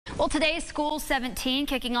Well, today is School 17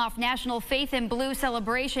 kicking off National Faith in Blue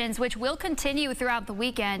celebrations, which will continue throughout the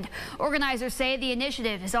weekend. Organizers say the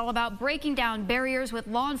initiative is all about breaking down barriers with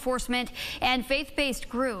law enforcement and faith-based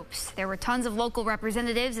groups. There were tons of local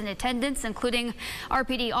representatives in attendance, including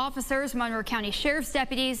RPD officers, Monroe County Sheriff's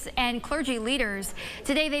deputies, and clergy leaders.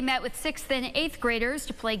 Today they met with 6th and 8th graders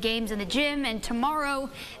to play games in the gym, and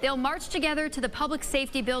tomorrow they'll march together to the Public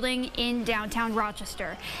Safety Building in downtown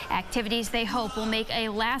Rochester. Activities they hope will make a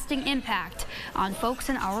lasting impact on folks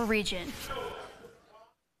in our region.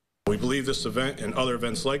 We believe this event and other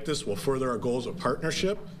events like this will further our goals of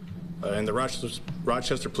partnership, and the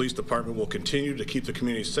Rochester Police Department will continue to keep the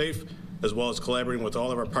community safe, as well as collaborating with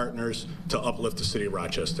all of our partners to uplift the city of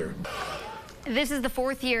Rochester. This is the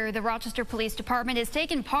 4th year the Rochester Police Department has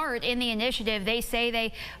taken part in the initiative. They say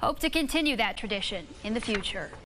they hope to continue that tradition in the future.